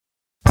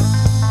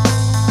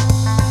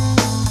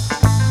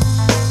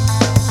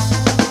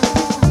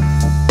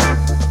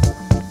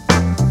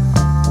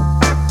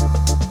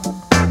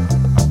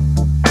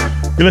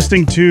You're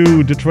listening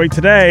to Detroit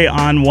Today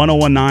on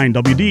 1019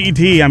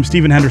 WDET. I'm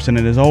Stephen Henderson,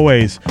 and as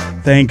always,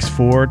 thanks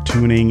for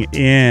tuning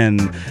in.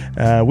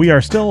 We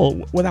are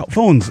still without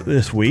phones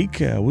this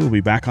week. We'll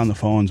be back on the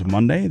phones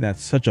Monday.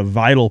 That's such a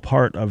vital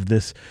part of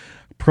this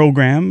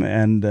program,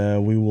 and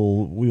we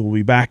will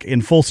be back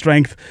in full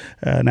strength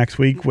next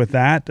week with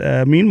that.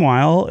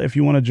 Meanwhile, if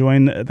you want to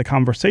join the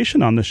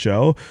conversation on the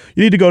show,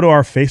 you need to go to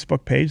our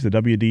Facebook page, the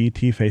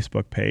WDET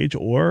Facebook page,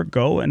 or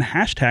go and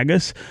hashtag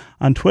us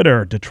on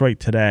Twitter, Detroit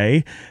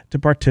Today, to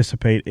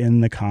participate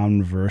in the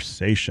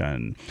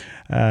conversation.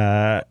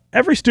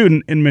 Every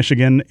student in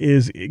Michigan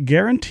is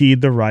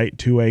guaranteed the right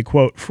to a,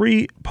 quote,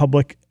 free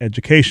public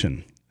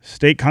education.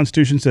 State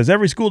Constitution says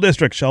every school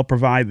district shall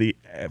provide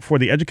for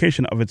the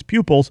education of its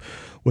pupils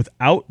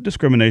without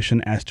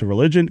discrimination as to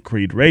religion,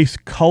 creed, race,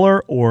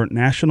 color, or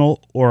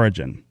national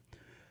origin.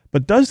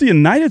 But does the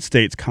United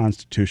States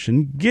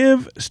Constitution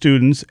give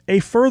students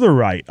a further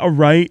right, a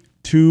right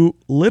to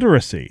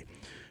literacy?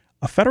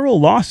 A federal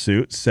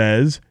lawsuit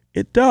says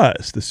it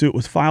does. The suit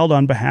was filed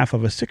on behalf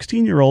of a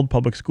 16-year-old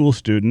public school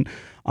student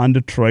on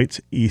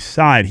Detroit's East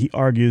Side. He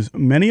argues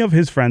many of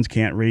his friends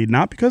can't read,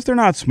 not because they're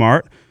not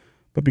smart,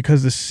 but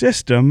because the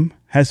system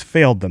has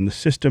failed them. The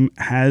system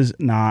has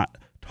not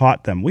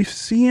taught them. We've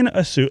seen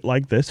a suit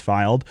like this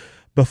filed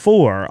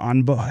before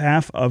on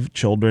behalf of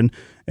children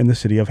in the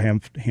city of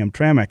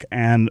Hamtramck,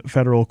 and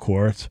federal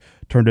courts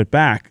turned it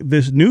back.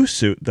 This new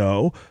suit,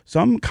 though,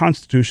 some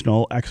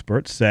constitutional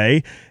experts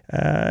say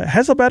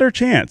has a better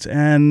chance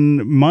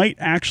and might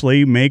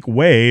actually make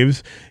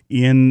waves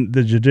in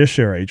the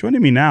judiciary.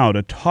 Joining me now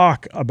to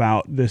talk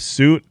about this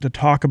suit, to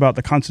talk about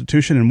the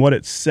Constitution and what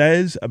it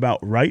says about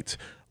rights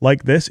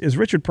like this, is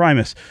Richard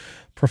Primus,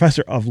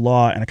 professor of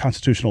law and a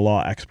constitutional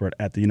law expert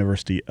at the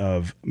University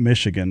of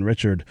Michigan.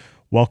 Richard,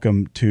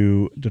 welcome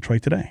to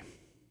Detroit Today.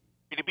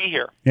 Good to be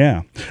here.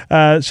 Yeah.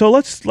 So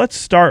let's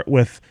start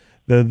with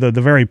the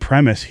very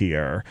premise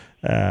here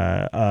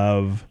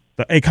of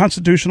a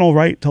constitutional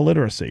right to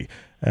literacy.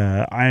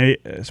 I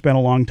spent a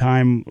long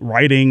time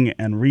writing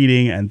and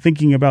reading and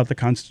thinking about the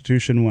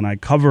Constitution when I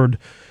covered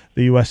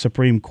the U.S.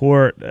 Supreme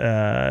Court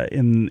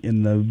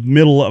in the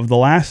middle of the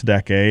last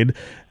decade.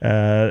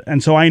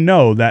 And so I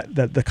know that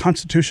the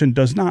Constitution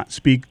does not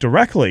speak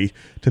directly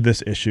to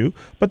this issue,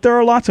 but there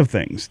are lots of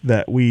things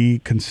that we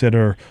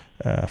consider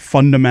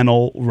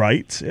fundamental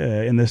rights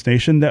in this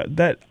nation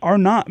that are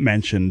not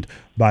mentioned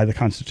by the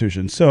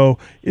Constitution. So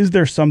is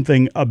there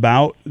something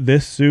about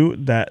this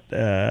suit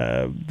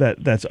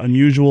that's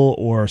unusual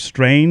or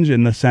strange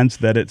in the sense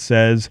that it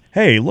says,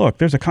 hey, look,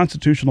 there's a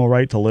constitutional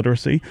right to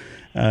literacy,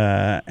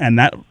 and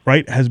that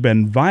right has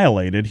been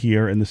violated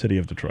here in the city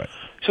of Detroit?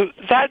 So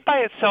that by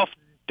itself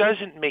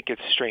doesn't make it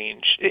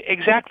strange.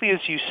 Exactly as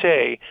you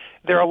say,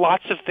 there are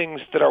lots of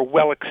things that are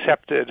well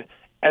accepted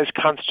as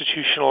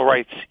constitutional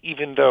rights,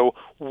 even though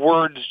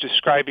words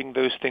describing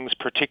those things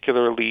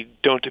particularly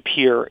don't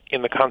appear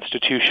in the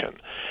Constitution.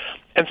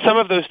 And some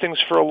of those things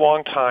for a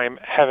long time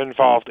have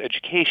involved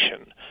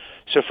education.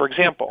 So, for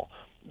example,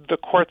 the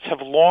courts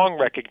have long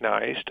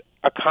recognized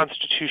a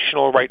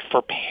constitutional right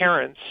for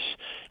parents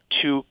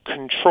to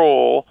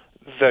control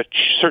the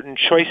certain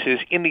choices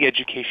in the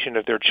education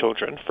of their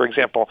children. For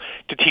example,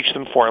 to teach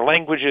them foreign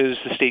languages,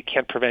 the state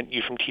can't prevent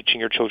you from teaching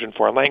your children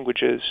foreign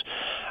languages.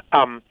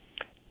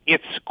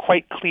 It's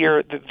quite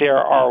clear that there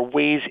are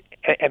ways,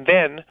 and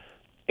then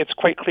it's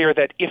quite clear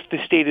that if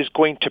the state is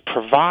going to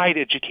provide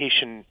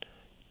education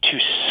to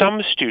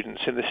some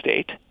students in the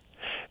state,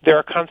 there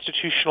are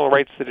constitutional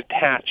rights that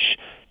attach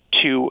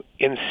to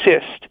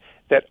insist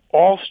that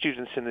all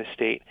students in the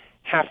state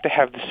have to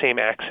have the same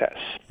access.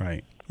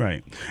 Right.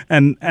 Right.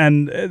 And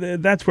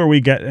that's where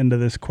we get into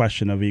this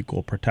question of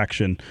equal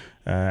protection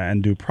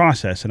and due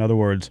process. In other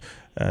words,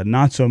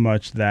 not so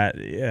much that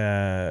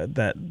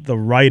the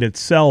right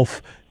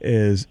itself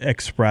is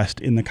expressed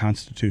in the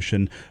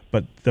Constitution,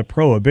 but the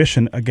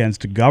prohibition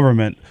against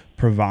government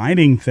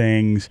providing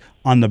things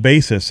on the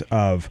basis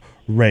of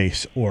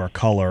race or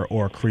color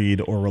or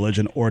creed or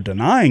religion, or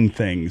denying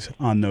things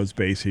on those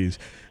bases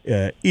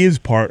is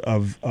part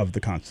of the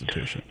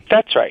Constitution.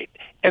 That's right.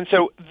 And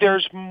so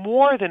there's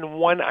more than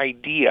one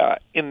idea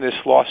in this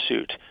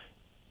lawsuit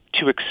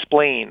to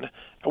explain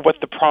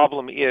what the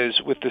problem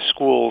is with the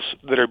schools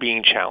that are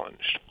being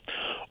challenged.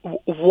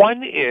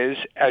 One is,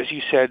 as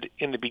you said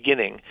in the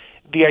beginning,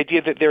 the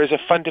idea that there is a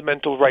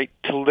fundamental right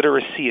to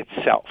literacy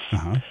itself.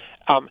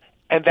 Uh-huh.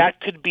 And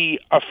that could be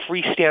a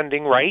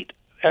freestanding right,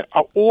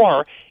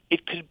 or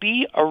it could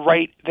be a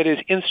right that is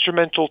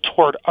instrumental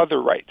toward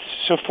other rights.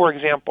 So, for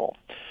example,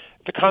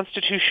 the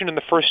Constitution and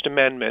the First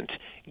Amendment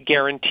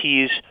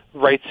guarantees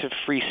rights of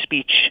free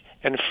speech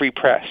and free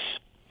press.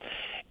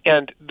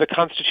 And the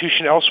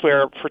Constitution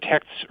elsewhere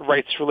protects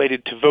rights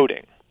related to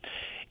voting.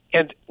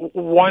 And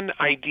one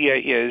idea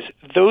is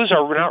those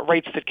are not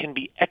rights that can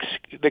be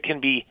executed,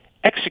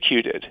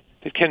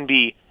 that can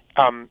be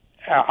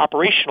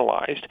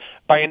operationalized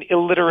by an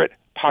illiterate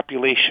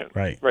population.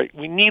 Right.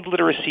 We need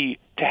literacy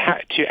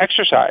to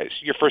exercise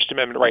your First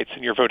Amendment rights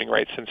and your voting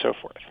rights and so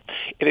forth.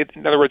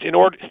 In other words, in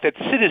order that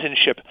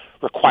citizenship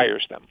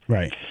requires them.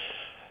 Right.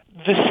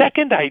 The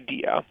second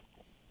idea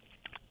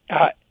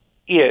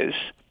is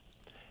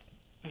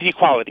the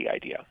equality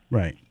idea.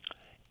 Right.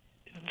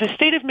 The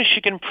state of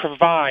Michigan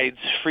provides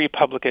free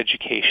public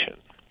education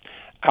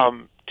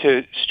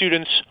to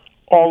students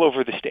all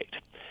over the state.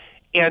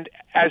 And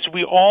as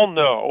we all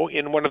know,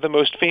 in one of the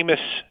most famous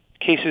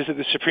cases that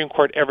the Supreme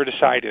Court ever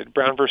decided,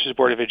 Brown versus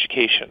Board of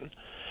Education,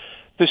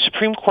 the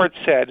Supreme Court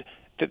said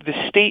that the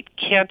state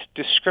can't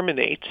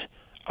discriminate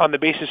on the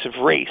basis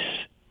of race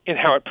in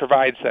how it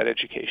provides that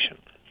education.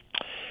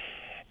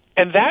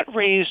 And that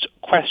raised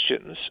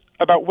questions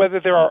about whether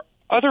there are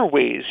other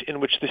ways in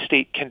which the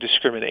state can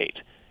discriminate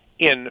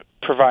in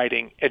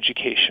providing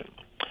education.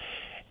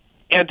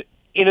 And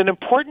in an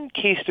important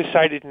case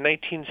decided in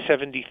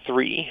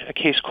 1973, a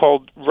case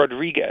called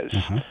Rodriguez,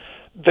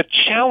 the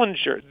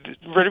challenger,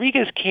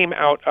 Rodriguez came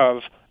out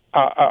of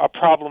a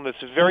problem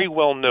that's very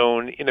well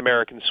known in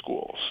American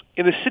schools.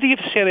 In the city of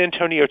San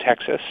Antonio,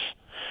 Texas,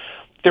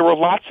 there were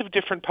lots of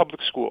different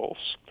public schools,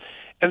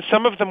 and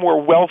some of them were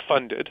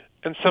well-funded,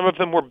 and some of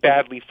them were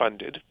badly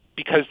funded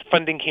because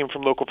funding came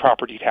from local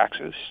property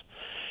taxes.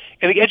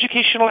 And the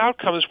educational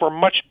outcomes were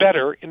much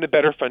better in the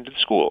better-funded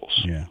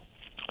schools. Yeah.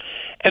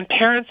 And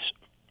parents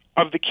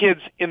of the kids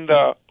in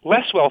the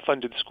less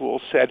well-funded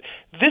schools said,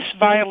 this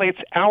violates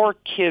our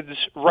kids'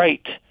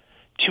 right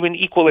to an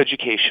equal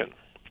education.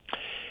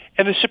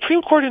 And the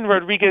Supreme Court in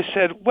Rodriguez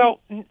said, well,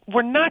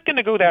 we're not going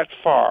to go that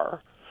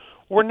far.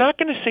 We're not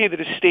going to say that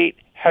a state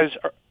has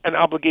an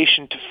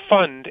obligation to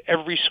fund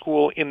every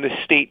school in the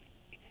state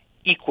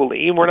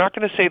equally. And we're not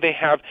going to say they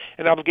have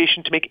an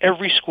obligation to make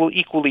every school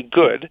equally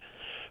good,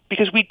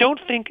 because we don't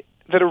think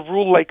that a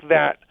rule like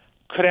that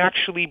could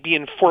actually be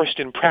enforced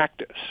in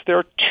practice. There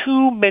are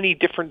too many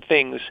different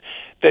things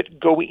that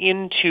go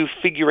into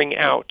figuring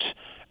out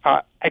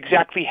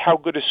exactly how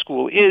good a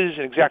school is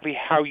and exactly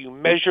how you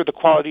measure the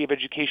quality of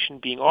education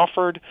being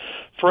offered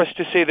for us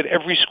to say that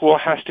every school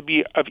has to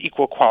be of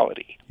equal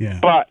quality. Yeah.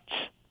 But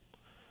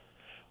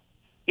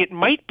it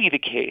might be the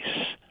case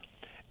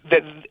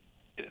that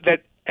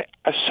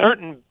a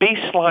certain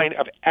baseline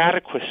of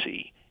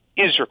adequacy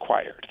is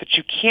required, that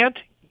you can't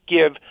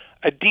give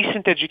a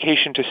decent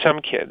education to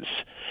some kids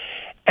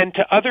and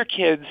to other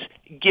kids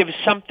give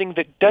something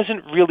that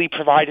doesn't really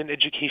provide an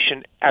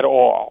education at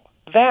all.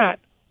 That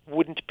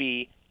wouldn't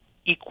be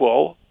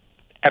equal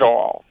at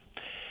all.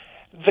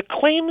 The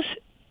claims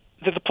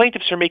that the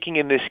plaintiffs are making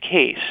in this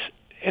case,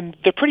 and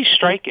they're pretty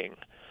striking,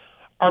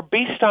 are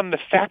based on the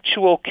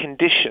factual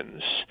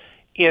conditions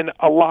in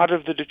a lot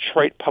of the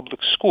Detroit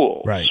public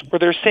schools, right, where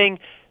they're saying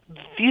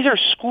these are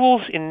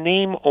schools in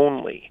name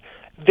only.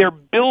 They're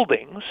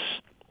buildings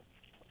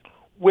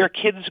where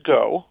kids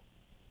go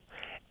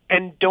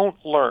and don't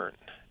learn,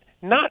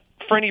 not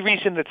for any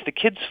reason that's the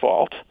kids'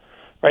 fault,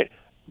 right?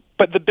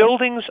 But the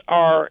buildings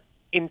are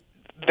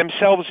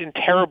themselves in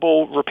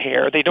terrible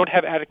repair. They don't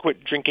have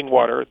adequate drinking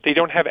water. They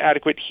don't have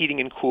adequate heating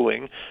and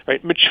cooling,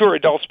 right? Mature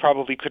adults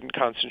probably couldn't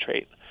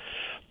concentrate.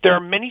 There are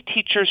many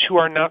teachers who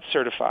are not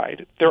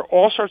certified. There are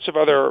all sorts of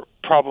other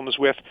problems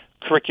with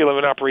curriculum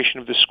and operation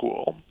of the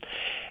school.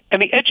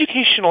 And the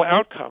educational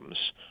outcomes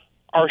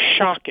are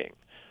shocking.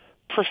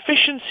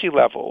 Proficiency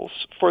levels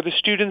for the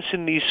students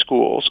in these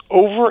schools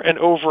over and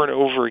over and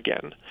over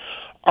again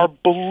are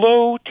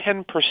below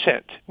 10%,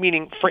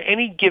 meaning for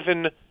any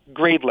given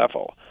grade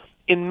level.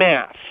 In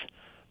math,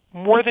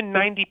 more than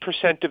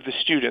 90% of the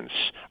students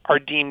are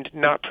deemed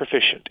not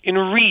proficient. In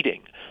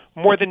reading,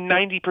 more than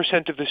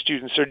 90% of the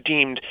students are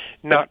deemed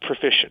not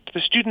proficient.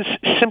 The students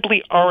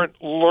simply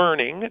aren't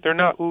learning. They're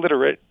not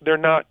literate. They're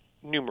not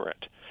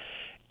numerate.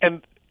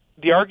 And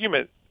the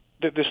argument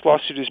that this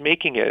lawsuit is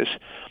making is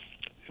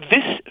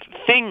this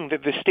thing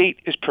that the state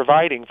is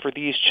providing for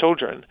these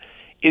children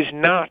is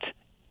not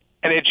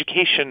an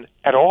education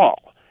at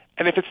all.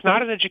 And if it's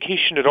not an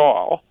education at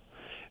all,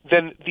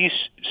 then these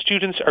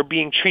students are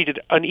being treated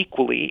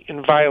unequally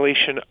in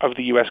violation of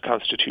the U.S.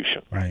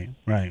 Constitution. Right,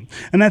 right,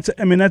 and that's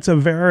a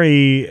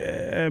very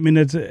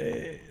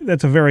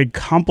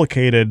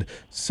complicated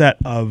set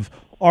of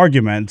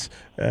arguments.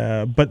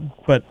 But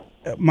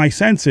my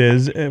sense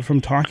is, from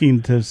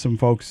talking to some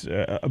folks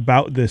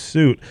about this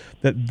suit,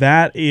 that's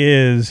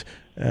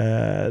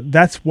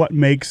what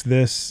makes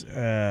this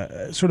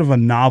sort of a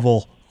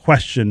novel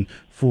question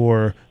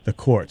for the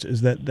courts,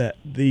 is that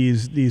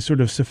these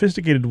sort of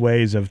sophisticated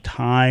ways of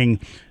tying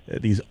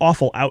these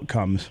awful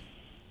outcomes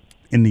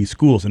in these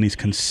schools and these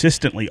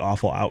consistently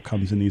awful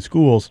outcomes in these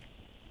schools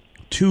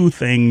to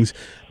things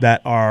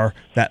that are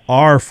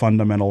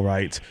fundamental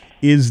rights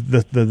is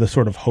the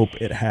sort of hope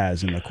it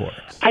has in the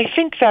courts. I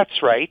think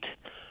that's right,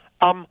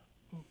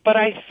 but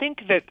I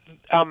think that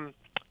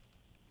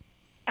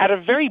at a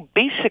very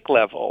basic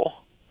level,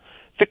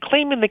 the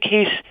claim in the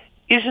case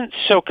isn't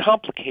so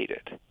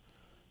complicated.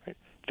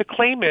 The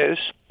claim is,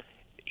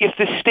 if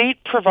the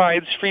state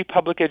provides free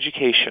public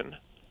education,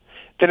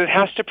 then it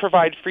has to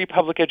provide free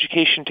public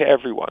education to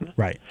everyone.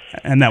 Right.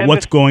 And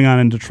what's going on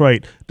in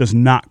Detroit does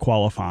not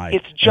qualify.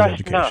 It's just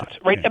education. not.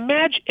 Right.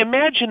 Yeah.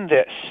 Imagine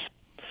this.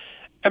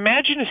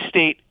 Imagine a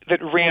state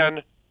that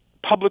ran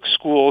public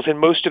schools in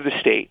most of the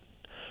state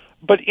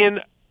But in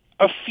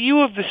a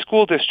few of the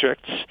school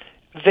districts,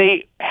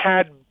 they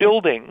had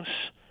buildings,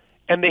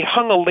 and they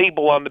hung a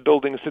label on the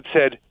buildings that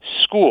said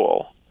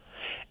school.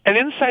 And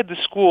inside the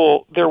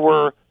school, there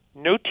were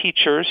no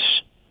teachers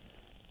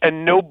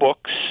and no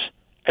books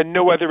and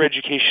no other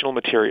educational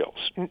materials.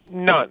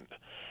 None.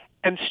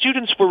 And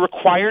students were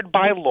required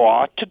by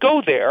law to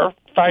go there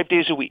 5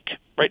 days a week,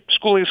 right?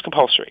 Schooling is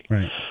compulsory.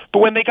 Right. But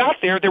when they got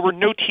there, there were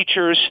no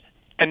teachers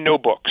and no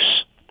books.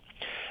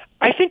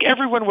 I think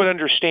everyone would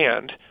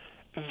understand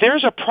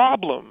there's a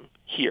problem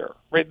here,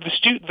 right?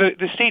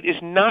 The state is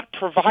not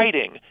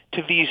providing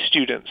to these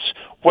students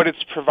what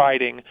it's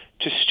providing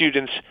to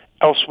students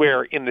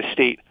elsewhere in the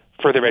state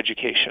for their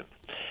education.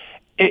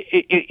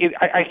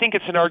 I think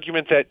it's an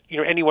argument that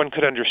anyone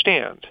could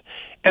understand.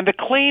 And the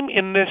claim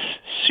in this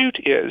suit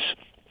is,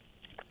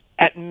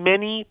 at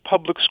many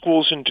public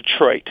schools in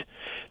Detroit,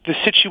 the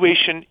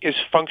situation is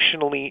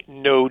functionally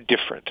no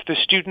different. The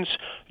students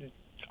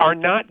are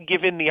not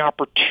given the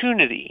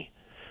opportunity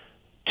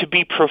to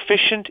be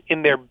proficient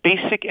in their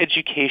basic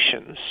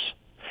educations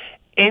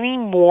any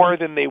more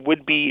than they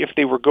would be if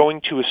they were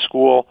going to a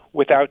school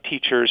without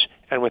teachers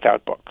and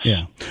without books.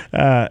 Yeah.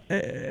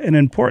 An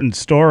important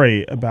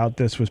story about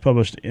this was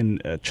published in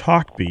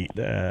Chalkbeat,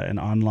 an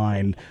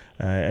online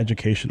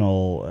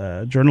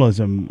educational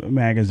journalism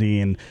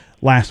magazine,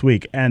 last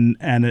week, and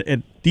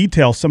it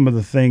details some of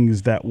the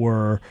things that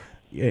were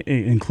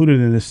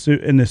included in this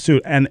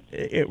suit, and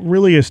it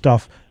really is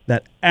stuff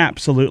that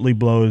absolutely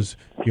blows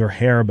your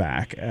hair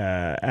back.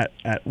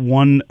 At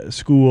one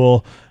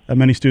school,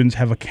 many students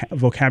have a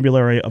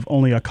vocabulary of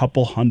only a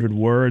couple hundred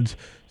words.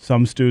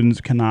 Some students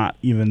cannot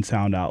even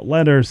sound out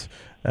letters.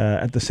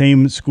 At the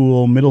same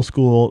school, middle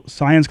school,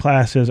 science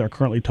classes are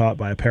currently taught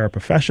by a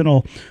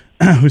paraprofessional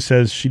who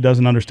says she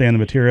doesn't understand the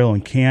material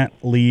and can't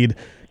lead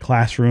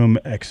classroom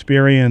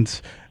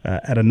experience.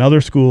 At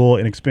another school,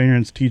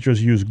 inexperienced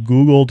teachers use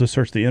Google to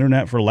search the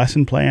internet for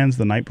lesson plans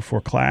the night before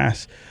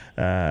class.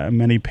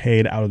 Many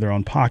paid out of their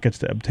own pockets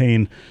to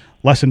obtain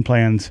lesson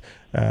plans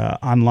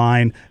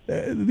online.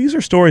 These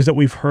are stories that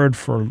we've heard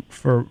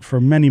for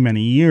many,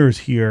 many years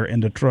here in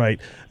Detroit,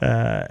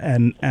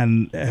 and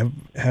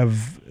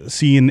have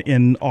seen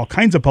in all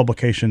kinds of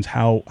publications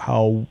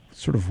how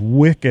sort of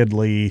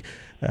wickedly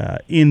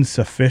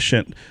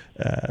insufficient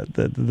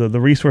the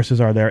resources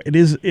are there. It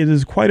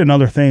is quite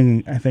another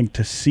thing, I think,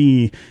 to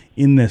see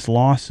in this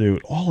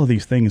lawsuit all of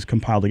these things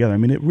compiled together. I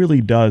mean, it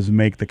really does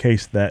make the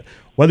case that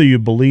whether you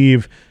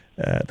believe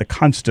the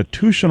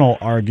constitutional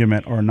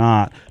argument or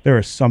not, there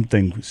is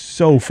something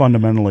so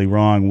fundamentally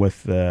wrong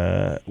with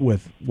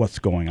what's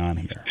going on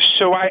here.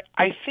 So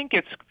I think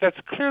that's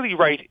clearly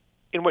right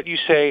in what you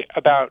say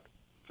about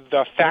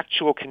the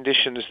factual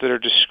conditions that are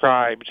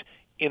described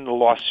in the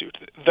lawsuit.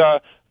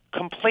 The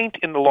complaint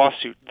in the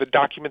lawsuit, the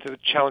document that the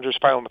challengers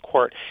file in the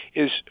court,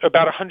 is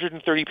about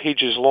 130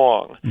 pages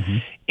long. Mm-hmm.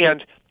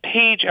 And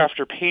page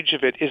after page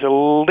of it is a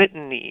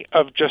litany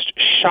of just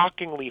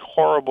shockingly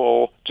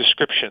horrible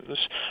descriptions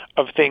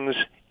of things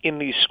in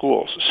these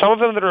schools. Some of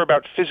them that are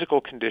about physical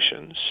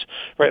conditions,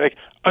 right? Like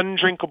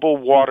undrinkable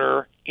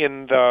water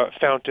in the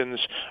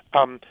fountains,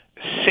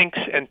 sinks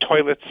and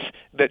toilets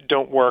that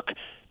don't work,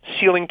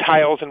 ceiling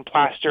tiles and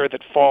plaster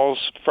that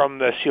falls from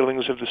the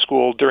ceilings of the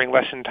school during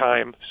lesson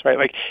times, right?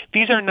 Like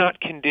these are not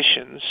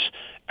conditions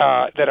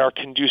that are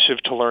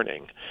conducive to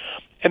learning.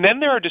 And then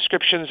there are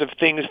descriptions of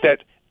things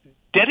that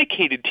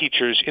dedicated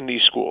teachers in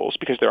these schools,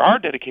 because there are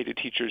dedicated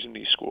teachers in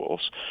these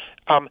schools,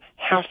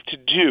 have to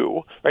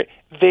do, right?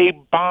 They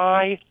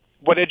buy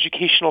what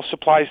educational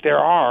supplies there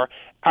are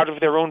out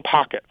of their own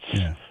pockets,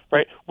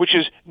 right? Which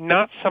is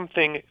not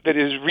something that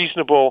is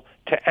reasonable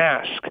to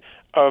ask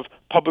of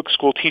public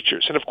school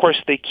teachers. And of course,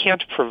 they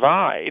can't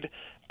provide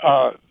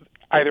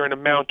either an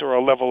amount or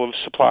a level of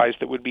supplies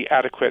that would be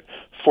adequate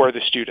for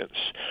the students.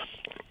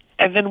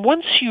 And then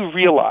once you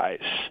realize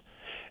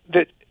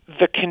that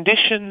the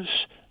conditions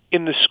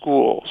in the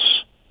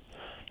schools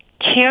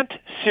can't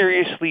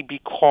seriously be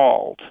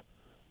called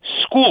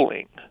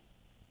schooling,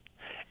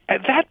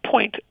 at that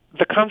point,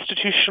 the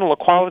constitutional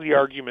equality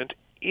argument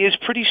is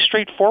pretty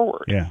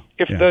straightforward.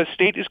 If the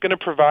state is going to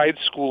provide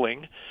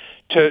schooling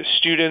to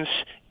students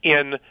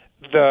in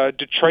the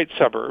Detroit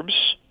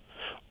suburbs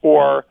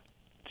or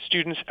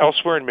students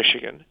elsewhere in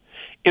Michigan,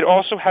 it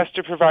also has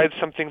to provide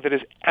something that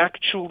is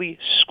actually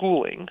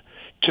schooling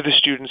to the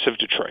students of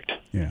Detroit.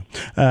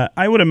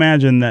 I would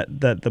imagine that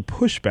the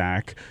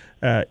pushback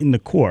in the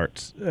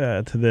courts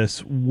to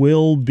this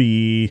will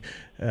be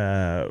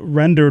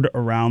rendered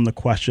around the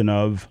question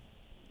of,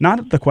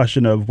 not the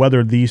question of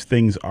whether these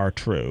things are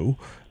true,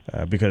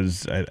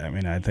 because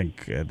I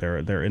think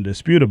they're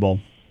indisputable.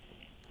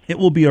 It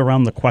will be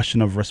around the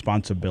question of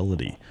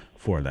responsibility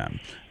for them.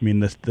 I mean,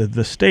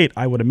 the state,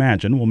 I would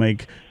imagine, will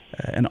make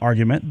an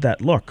argument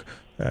that, look,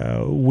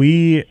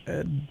 we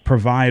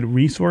provide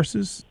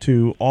resources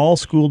to all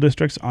school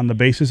districts on the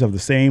basis of the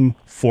same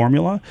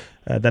formula.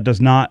 That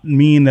does not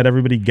mean that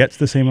everybody gets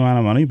the same amount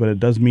of money, but it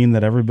does mean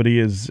that everybody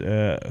is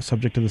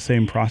subject to the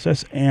same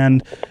process.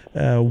 And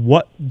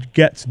what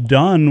gets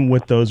done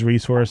with those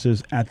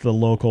resources at the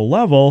local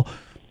level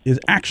is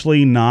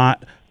actually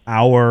not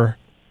our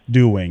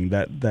doing.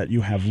 That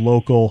you have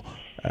local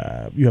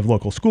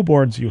school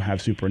boards, you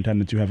have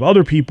superintendents, you have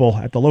other people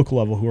at the local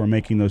level who are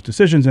making those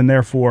decisions, and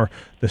therefore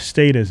the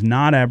state is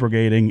not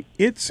abrogating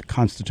its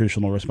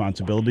constitutional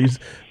responsibilities.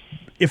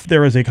 If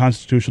there is a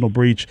constitutional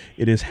breach,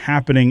 it is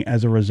happening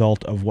as a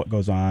result of what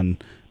goes on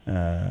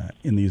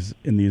in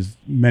these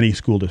many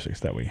school districts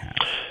that we have.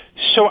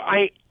 So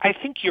I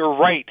think you're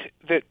right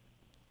that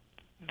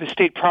the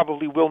state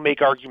probably will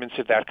make arguments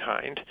of that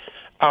kind.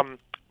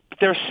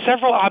 There are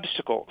several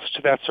obstacles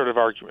to that sort of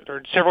argument,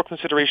 or several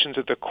considerations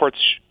that the courts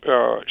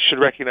should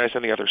recognize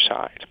on the other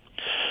side.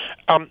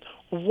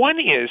 One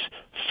is,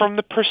 from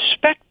the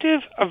perspective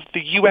of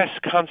the U.S.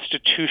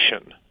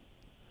 Constitution,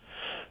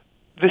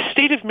 the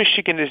state of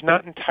Michigan is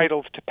not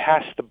entitled to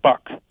pass the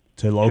buck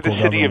to the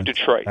city of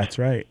Detroit. That's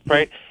right.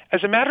 Right?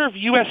 As a matter of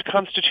U.S.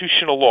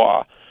 constitutional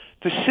law,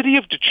 the city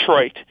of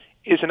Detroit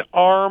is an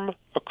arm,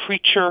 a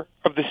creature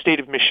of the state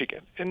of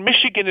Michigan. And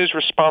Michigan is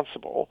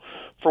responsible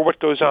for what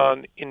goes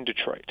on in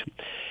Detroit.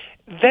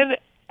 Then,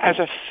 as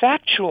a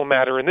factual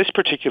matter in this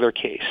particular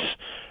case,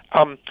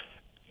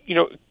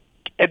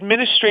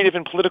 administrative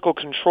and political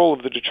control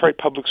of the Detroit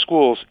public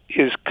schools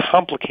is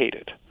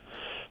complicated.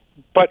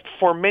 But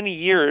for many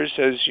years,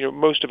 as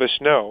most of us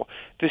know,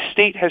 the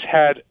state has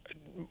had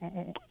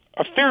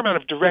a fair amount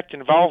of direct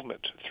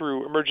involvement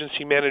through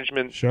emergency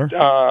management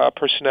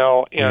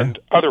personnel and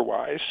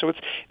otherwise. So it's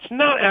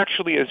not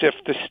actually as if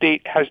the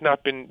state has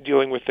not been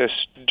dealing with this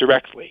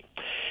directly.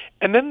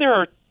 And then there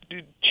are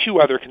two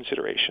other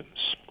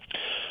considerations.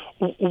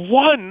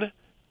 One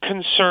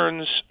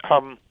concerns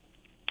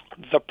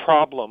the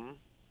problem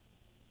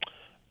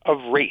of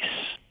race.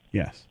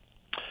 Yes.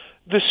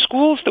 The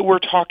schools that we're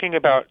talking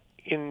about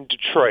in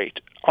Detroit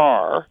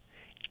are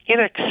in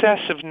excess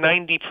of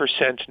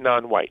 90%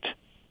 non-white,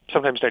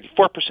 sometimes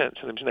 94%,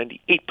 sometimes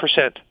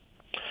 98%.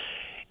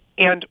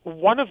 And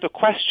one of the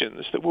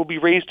questions that will be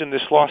raised in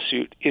this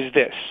lawsuit is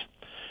this.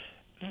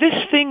 This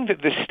thing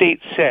that the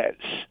state says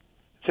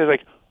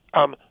like,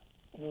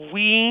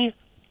 we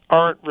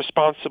aren't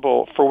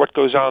responsible for what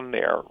goes on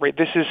there, right?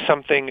 This is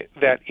something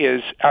that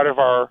is out of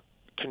our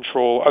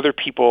control. Other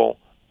people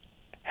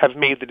have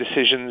made the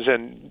decisions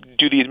and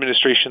do the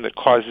administration that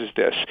causes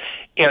this,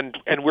 and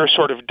we're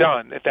sort of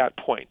done at that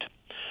point.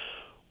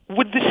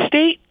 Would the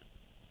state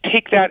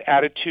take that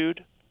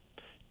attitude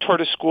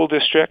toward a school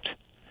district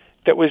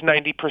that was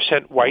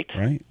 90% white?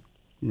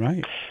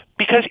 Right.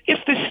 Because if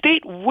the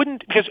state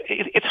wouldn't, because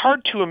it's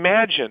hard to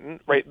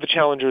imagine, right, the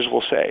challengers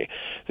will say,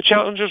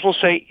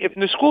 if in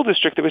the school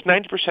district that was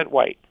 90%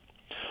 white,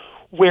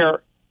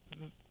 where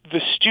the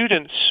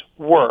students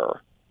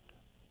were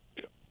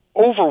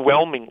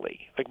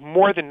overwhelmingly, like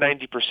more than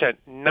 90%,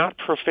 not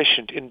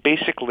proficient in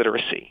basic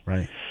literacy,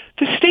 right,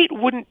 the state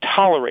wouldn't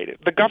tolerate it.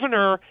 The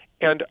governor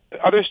and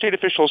other state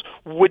officials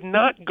would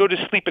not go to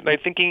sleep at night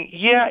thinking,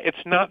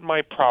 it's not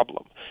my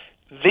problem.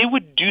 They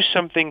would do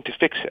something to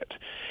fix it.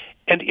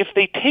 And if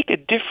they take a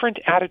different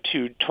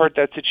attitude toward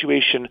that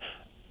situation,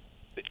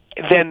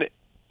 then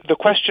the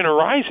question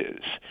arises,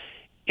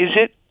 is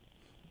it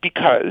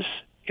because,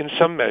 in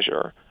some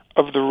measure,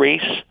 of the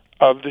race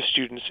of the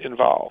students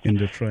involved? In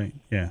Detroit,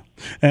 yeah.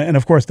 And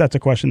of course, that's a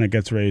question that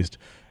gets raised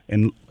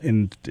in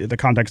the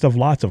context of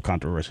lots of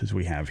controversies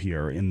we have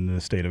here in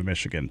the state of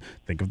Michigan.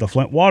 Think of the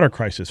Flint water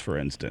crisis, for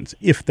instance.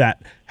 If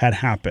that had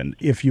happened,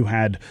 if you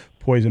had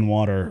poison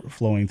water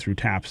flowing through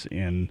taps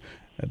in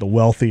the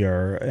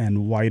wealthier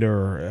and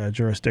whiter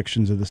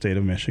jurisdictions of the state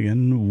of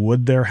Michigan,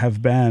 would there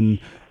have been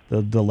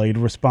the delayed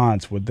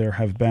response? Would there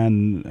have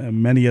been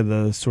many of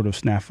the sort of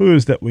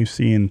snafus that we've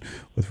seen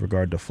with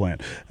regard to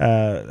Flint?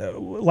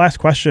 Last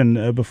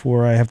question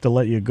before I have to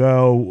let you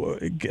go.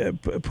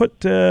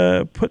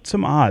 Put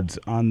some odds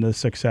on the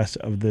success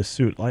of this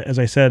suit. As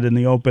I said in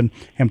the open,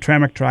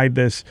 Hamtramck tried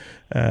this.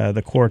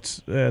 The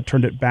courts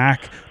turned it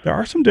back. There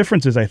are some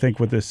differences, I think,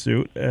 with this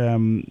suit.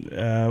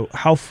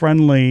 How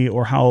friendly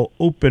or how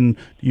open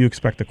do you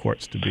expect the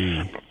courts to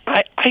be?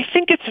 I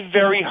think it's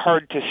very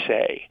hard to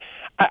say.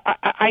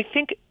 I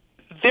think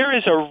there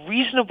is a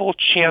reasonable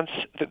chance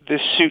that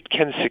this suit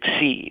can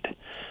succeed.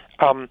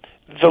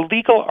 The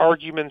legal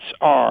arguments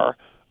are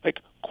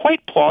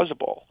quite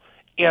plausible,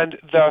 and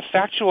the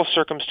factual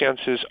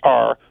circumstances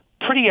are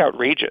pretty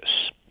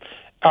outrageous.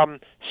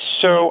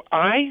 So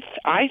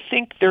I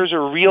think there's a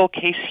real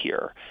case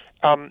here,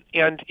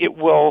 and it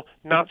will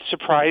not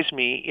surprise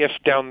me if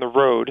down the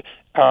road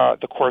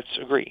the courts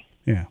agree.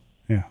 Yeah.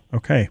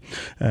 Okay.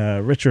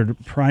 Richard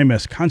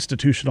Primus,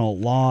 constitutional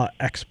law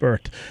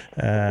expert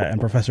and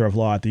professor of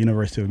law at the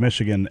University of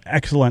Michigan.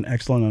 Excellent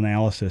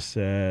analysis.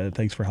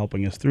 Thanks for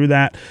helping us through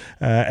that.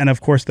 And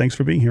of course, thanks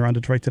for being here on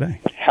Detroit Today.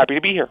 Happy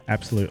to be here.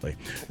 Absolutely.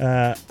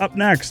 Up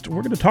next,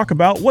 we're going to talk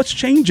about what's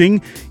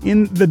changing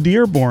in the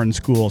Dearborn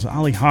schools.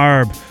 Ali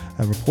Harb,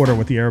 a reporter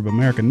with the Arab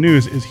American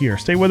News, is here.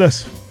 Stay with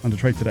us on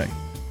Detroit Today.